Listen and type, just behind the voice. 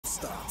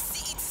Allstar.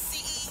 City to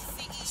city,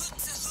 hood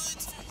to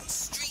hood,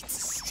 street to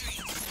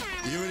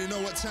street. You already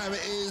know what time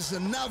it is.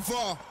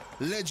 Another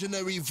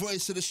legendary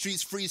voice of the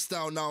streets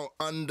freestyle. Now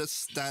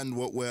understand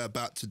what we're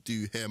about to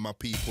do here, my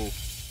people.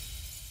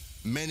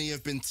 Many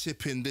have been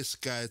tipping this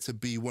guy to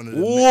be one of the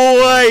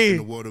next guys in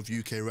the world of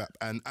UK rap.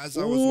 And as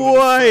I was one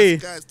of the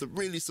first guys to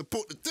really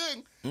support the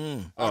thing,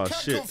 I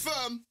can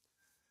confirm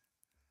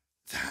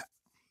that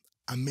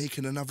I'm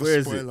making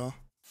another spoiler.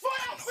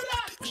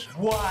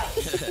 Why?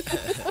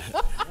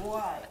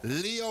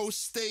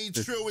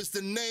 LeoStayTrill is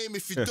the name.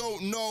 If you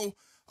don't know,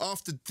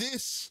 after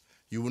this,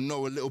 you will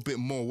know a little bit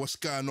more. What's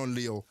going on,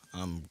 Leo?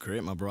 I'm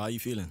great, my bro. How you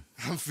feeling?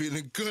 I'm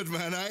feeling good,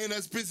 man. I ain't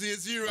as busy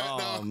as you right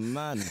now. Oh,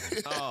 man.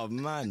 Oh,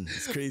 man.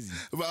 It's crazy.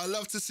 But I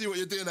love to see what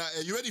you're doing out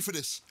here. You ready for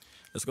this?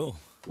 Let's go.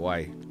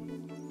 Why?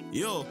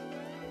 Yo.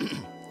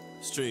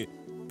 Straight.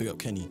 Big up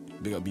Kenny.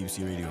 Big up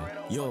BBC Radio.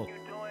 Yo.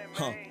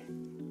 Huh.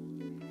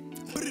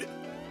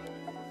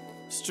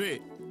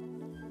 Straight.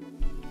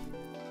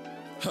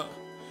 Huh.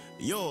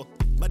 Yo.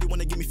 Body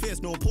wanna give me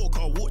face, no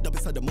poker. Walked up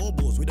inside the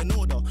mobiles with an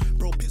order.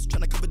 Bro, piss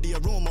tryna cover the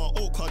aroma.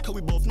 Old card, cause we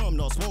both know I'm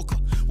not a smoker.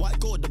 White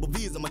gold, double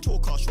V's, I'm a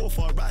choker.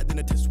 Chauffeur, riding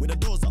a test with the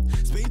doors up.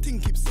 Spain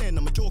thing keeps saying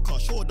I'm a joker.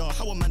 Shoulder,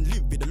 how a man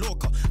live with the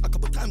loca. A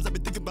couple times I've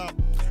been thinking about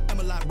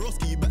Emma like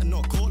broski, you better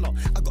not call her.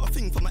 I got a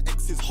thing for my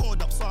exes,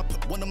 hold up, so I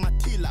put one of my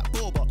tea like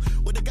Boba.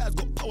 Where the guys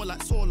got power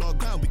like solar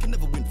ground, we can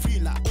never win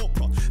free like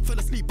Oprah. Fell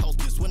asleep, I was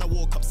pissed when I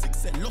woke up, 6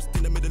 set, lost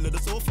in the middle of the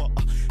sofa.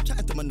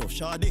 Chatting to my no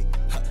Sade,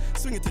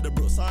 swinging to the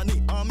bro,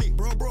 Sani, army,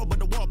 bro, but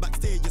the wall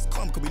backstage just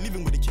calm, cause we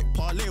living with a chick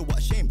parlay. What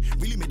a shame,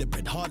 really made the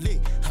bread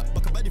hardly.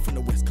 Buck a body from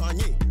the West,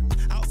 Kanye.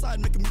 Outside,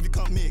 make a movie,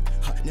 can't make.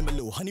 Name a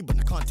little honey, but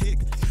I can't take.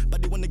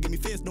 But they wanna give me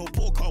face, no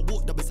poker.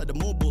 Walked up beside the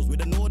mobiles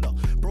with an order.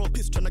 Bro,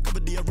 piss tryna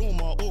cover the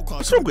aroma.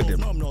 What's wrong with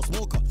him? I'm not a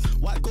smoker.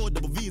 White gold,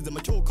 double V's, I'm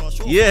a choker.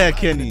 Yeah,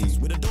 Kenny.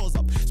 With the doors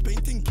up.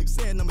 Spain thing keeps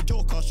saying I'm a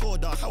joker.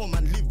 Shoulder, how a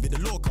man live with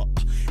a loca.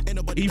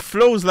 He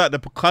flows like the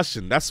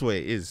percussion. That's what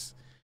it is.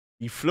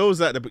 He flows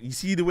like the. You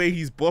see the way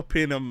he's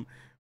bopping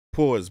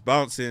pause,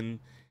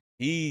 bouncing.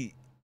 It's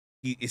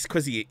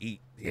because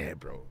yeah,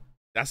 bro.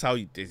 That's how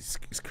it's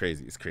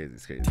crazy. It's crazy.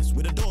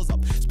 With the doors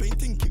up, Spain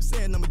thing keeps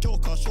saying I'm a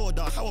joker.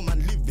 Shoulder, how a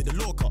man live with a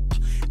loca.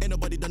 Ain't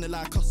nobody done it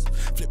like us.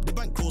 Flip the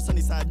bank roll,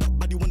 sunny side up.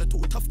 Body wanna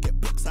talk tough,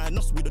 get block sign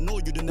us. We don't know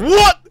you.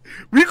 What?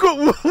 We got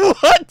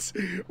what?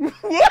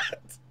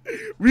 What?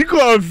 We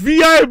got a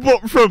VI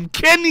bot from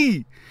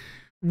Kenny.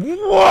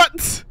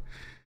 What?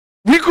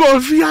 We got a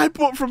VI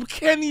bot from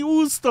Kenny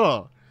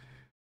Allstar.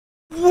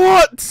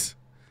 What?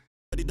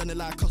 Done it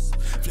like us.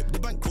 Flip the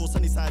bank roll,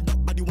 sunny side up.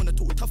 Body wanna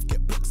talk tough,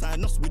 get block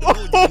sign us. We don't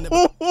know you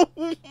never.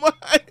 Oh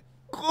my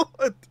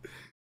god.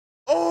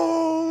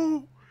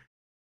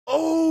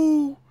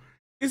 Oh.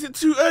 Is it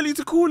too early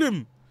to call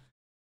him?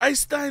 I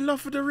stay in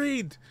love for the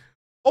raid.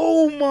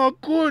 Oh my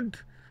god.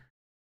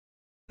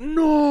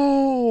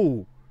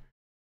 No.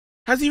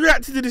 Has he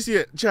reacted to this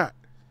yet, chat?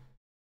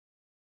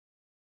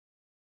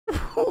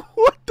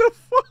 What the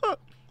fuck?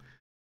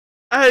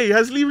 Hey,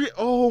 has Lee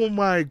oh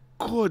my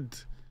god.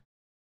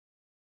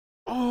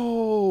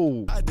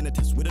 Oh. I've been a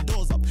test with the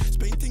doors up.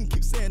 Spain thing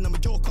keeps saying I'm a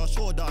joker.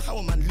 Shoulder, how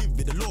a man live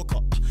with a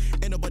loca.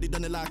 Ain't nobody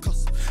done it like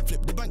us.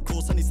 Flip the bank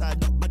roll, sunny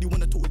side up. Body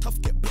wanna talk tough,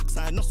 get block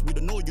sign us. We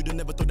don't know you,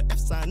 never throw the F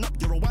sign up.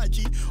 You're a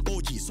YG,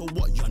 OG, so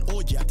what? You're an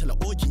OG. I tell her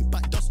OG,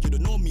 back dust. You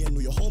don't know me, I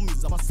know your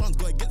homies. My son's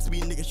got against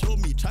me, nigga, show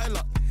me. Try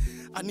luck.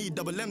 I need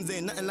double M's,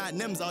 ain't nothing like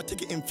Nems. I'll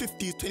take it in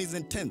 50s, 20s,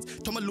 and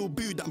 10s. Tell my little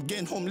boo that I'm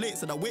getting home late,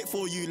 said I wait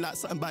for you like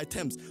something by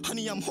Thames.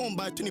 Honey, I'm home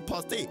by 20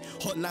 past 8.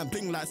 Hotline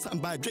bling like something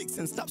by Drake.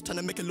 And snaps trying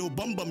to make a little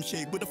bum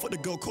shake. With the foot the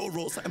girl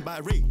co-roll, something by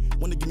Ray.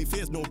 Wanna give me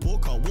face, no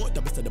poker. Walked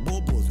up instead the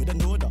bobos with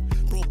an order.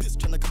 Bro, piss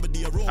trying to cover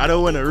the aroma. I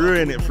don't want to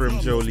ruin it for him,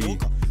 Jolie.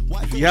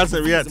 If he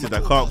hasn't reacted, I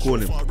can't call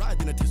him.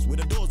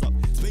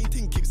 Spain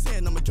thing keeps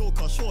saying I'm a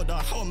joker. Shoulder,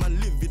 how a man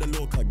live with a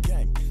local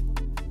gang.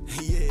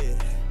 Yeah.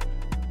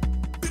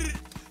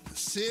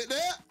 See it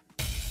there?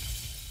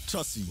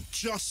 Trust you.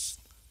 Just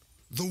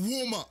the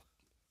warm-up.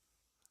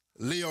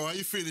 Leo, how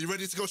you feeling? You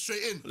ready to go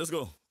straight in? Let's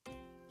go.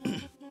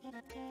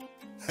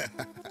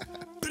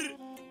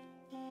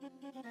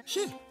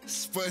 Shit.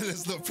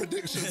 Spoilers, not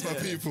predictions, my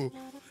people.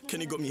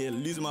 Kenny got me here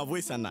losing my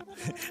voice and that.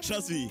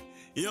 Trust me.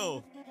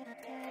 Yo.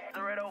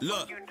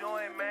 Look.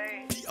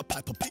 Peter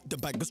Piper, pick the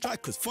bag, the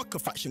strikers, fuck a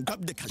fraction,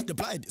 grab the cash,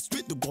 divide it,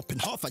 split the gop in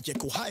half, I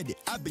Jekyll hide it.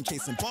 I've been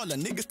chasing baller,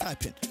 niggas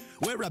typing.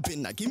 Where I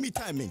been now, give me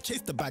timing.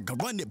 Chase the bag, I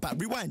run it back,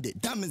 rewind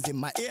it. Diamonds in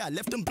my ear, I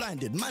left them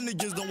blinded.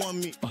 Managers don't want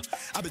me.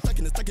 I've been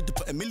stacking to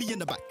put $1 million in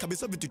the back. I've been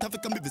serving to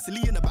traffic, I'm moving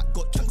silly in the back.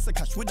 Got chunks of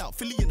cash without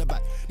Philly in the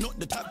back. Not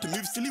the type to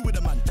move silly with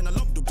a man. And I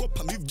love the gop,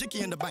 I move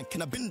jicky in the bank.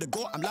 And I been the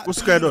go, I'm like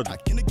what's going on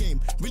in the game.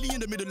 Really in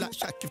the middle like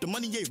Shaq. If the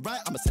money ain't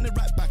right, I'ma send it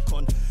right back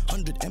on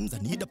 100 M's, I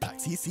need a pack.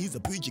 He sees a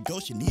bougie girl,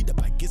 she need a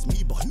pack. It's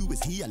me, but who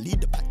is he? I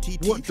lead the pack.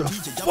 What the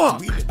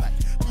fuck?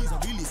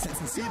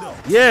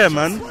 Yeah,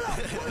 man.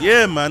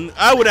 Yeah, man.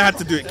 I would have had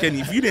to do it, Kenny.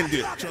 If you didn't do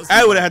it,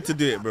 I would have had to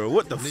do it, bro.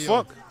 What the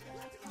fuck?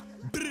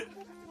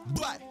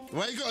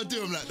 Why you gotta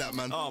do him like that,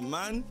 man? Oh,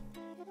 man.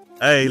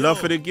 Hey, love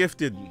for the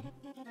gifted.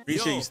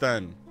 Appreciate you,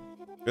 Stan.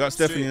 We got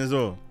Stephanie as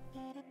well.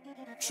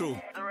 True.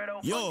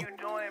 Yo,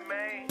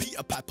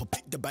 Peter Piper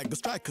pick the bag of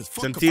strikers.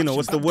 Santino,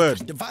 what's the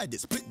word? Divide it,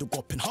 split the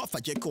guap in half. I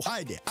Jekyll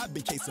hide it. I've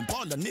been chasing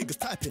baller niggas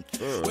typing.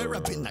 Where I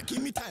been? Now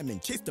give me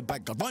timing. Chase the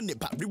bag, I run it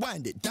back,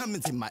 rewind it.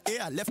 Diamonds in my ear,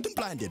 I left them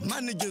blinded.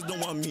 Managers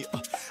don't want me.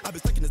 I've been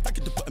stacking and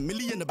stacking to put $1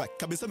 million in the back.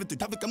 I've been serving to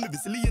traffic, I'm moving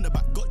silly in the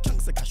back. Got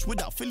chunks of cash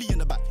without Philly in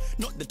the back.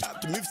 Not the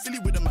type to move silly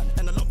with a man.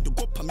 And I love the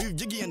guap, I move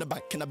jiggy in the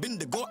back. And I been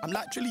the goat, I'm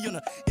like trillion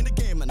in the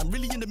game, and I'm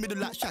really in the middle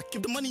like Shaq.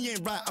 If the money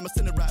ain't right, I'ma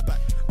send it right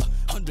back.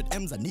 100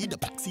 M's, I need a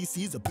pack.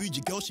 CC's a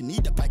bougie girl, she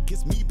need a pack.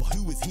 It's me, but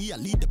who is he? I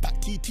lead the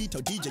pack. TT to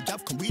DJ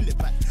Jav, can wheel it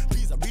back.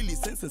 Please, I really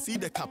sense and see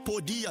the cap.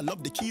 4D, I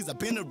love the keys, I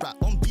been a rat.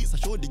 On beats, I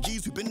show the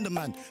G's, who been the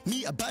man.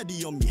 Me, a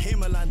baddie on me, hey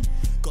my land.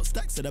 Got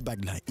stacks in the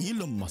bag like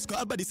Elon Musk.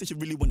 Got a baddie say she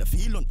really wanna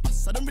feel on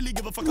us. I don't really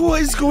give a fuck. What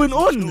is going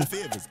on? No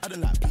favors, I don't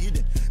like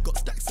bleeding. Got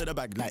stacks in the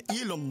bag like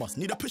Elon Musk.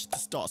 Need a push to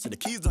start, so the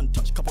keys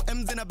untouched. Couple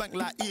M's in the bank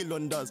like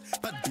Elon does.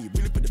 Bad B,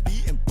 really put the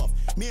beat in puff.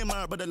 Me and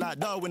my brother like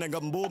dog when I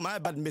got bored. My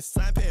bad miss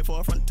sign, pay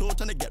for a front tour.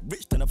 Trying to get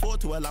rich, then afford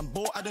to a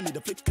Lambo. I don't need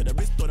a flick of the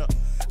wrist or the.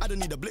 I don't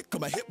need a blick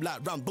of my hip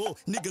like Rambo.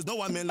 Niggas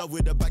know I'm in love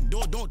with the back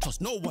door. Don't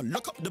trust no one,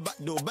 look up the back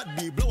door. Bad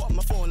B, blow up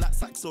my phone like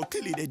Saxo.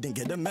 Clearly they didn't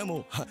get the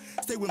memo.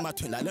 Stay with my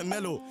twin like the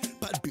mellow.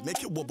 Bad B,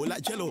 make it wobble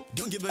like jello.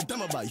 Don't give a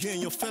damn about you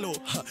and your fellow.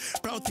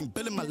 Brown thing,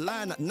 belly my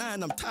line at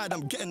 9. I'm tired,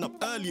 I'm getting up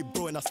early,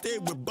 bro. And I stay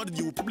with brother,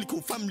 you probably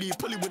call family.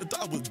 Probably with the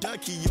thought I was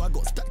dirty. Yo, I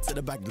got stacks in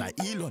the bag like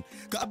Elon.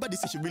 Got a baddie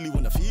say she really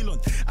wanna feel on.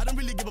 I don't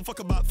really give a fuck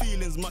about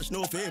feelings much,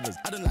 no favors.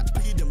 I don't like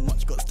pleading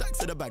much. Got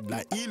stacks in the bag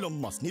like Elon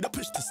Musk. Need a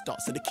push to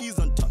start, so the keys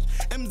untouched.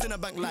 M's in a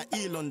bank like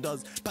Elon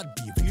does. Bad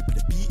B, really put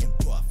the beat in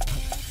buff.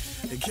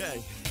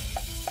 Okay,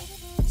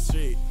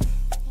 straight.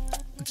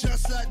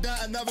 Just like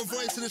that, another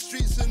voice of the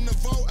streets in the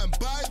vote. And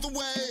by the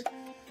way,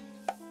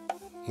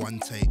 one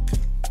take.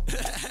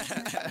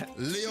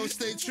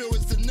 LeoStayTrill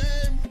is the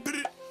name.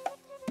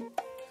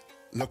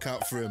 Look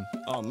out for him.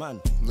 Oh man,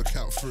 look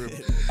out for him.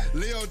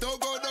 Leo, don't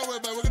go nowhere,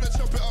 man. We're gonna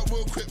chop it up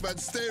real quick, man.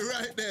 Stay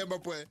right there, my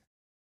boy.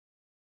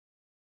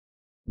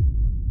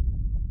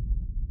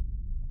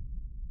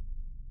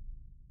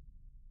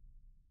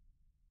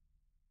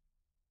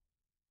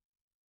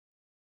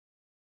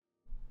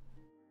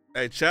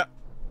 Hey, chap.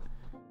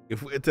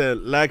 If we're to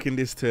liken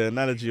this to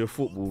analogy of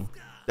football,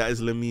 that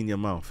is Lamine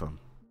Yamal, fam.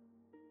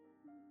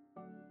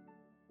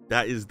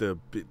 That is the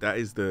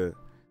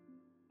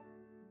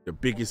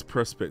biggest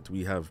prospect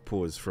we have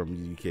paused from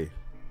the UK. You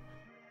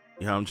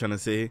know what I'm trying to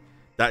say?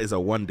 That is a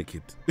wonder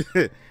kid.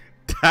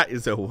 That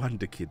is a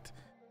wonder kid.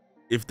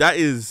 If that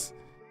is,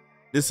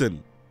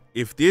 listen,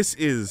 if this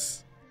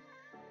is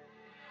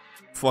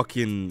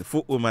fucking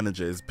Football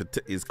Manager,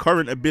 his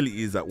current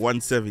abilities at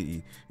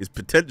 170, his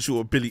potential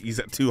abilities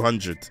at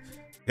 200.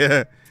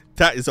 Yeah,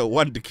 that is a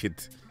wonder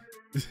kid.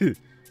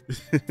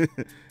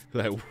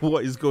 Like,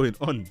 what is going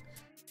on?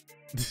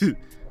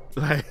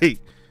 Like,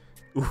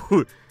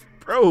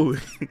 bro,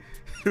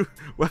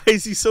 why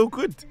is he so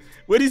good?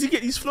 Where does he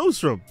get these flows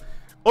from?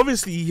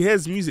 Obviously, he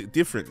hears music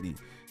differently.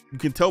 You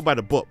can tell by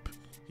the bop.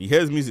 He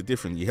hears music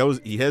differently.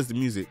 He hears the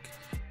music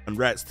and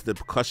writes to the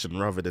percussion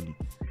rather than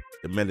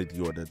the melody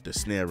or the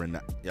snare and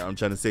that. Yeah, I'm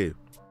trying to say.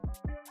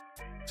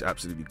 It's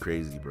absolutely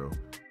crazy, bro.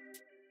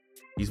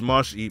 He's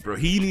Marshall, bro.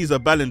 He needs a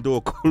Ballon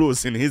d'Or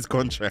clause in his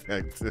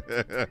contract.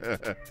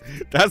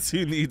 That's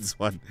who needs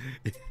one.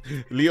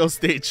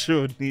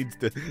 LeoStayTrill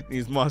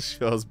needs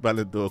Marshall's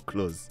Ballon d'Or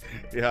clause.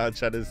 Yeah, I'm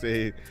trying to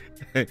say,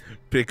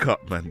 pick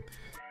up, man.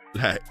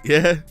 Like,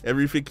 yeah,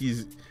 everything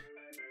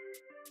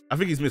I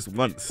think he's missed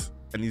once,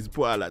 and he's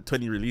put out like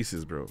 20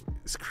 releases, bro.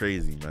 It's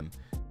crazy, man.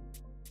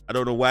 I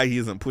don't know why he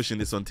isn't pushing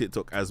this on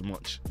TikTok as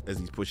much as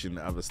he's pushing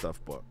the other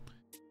stuff, but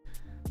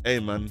hey,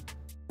 man.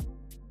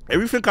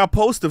 Everything I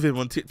post of him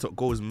on TikTok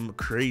goes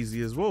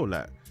crazy as well.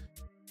 Like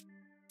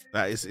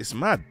it's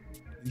mad.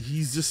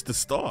 He's just the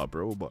star,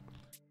 bro. But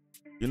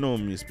you know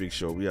me, it's Big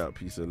Show. We out.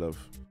 Peace and love.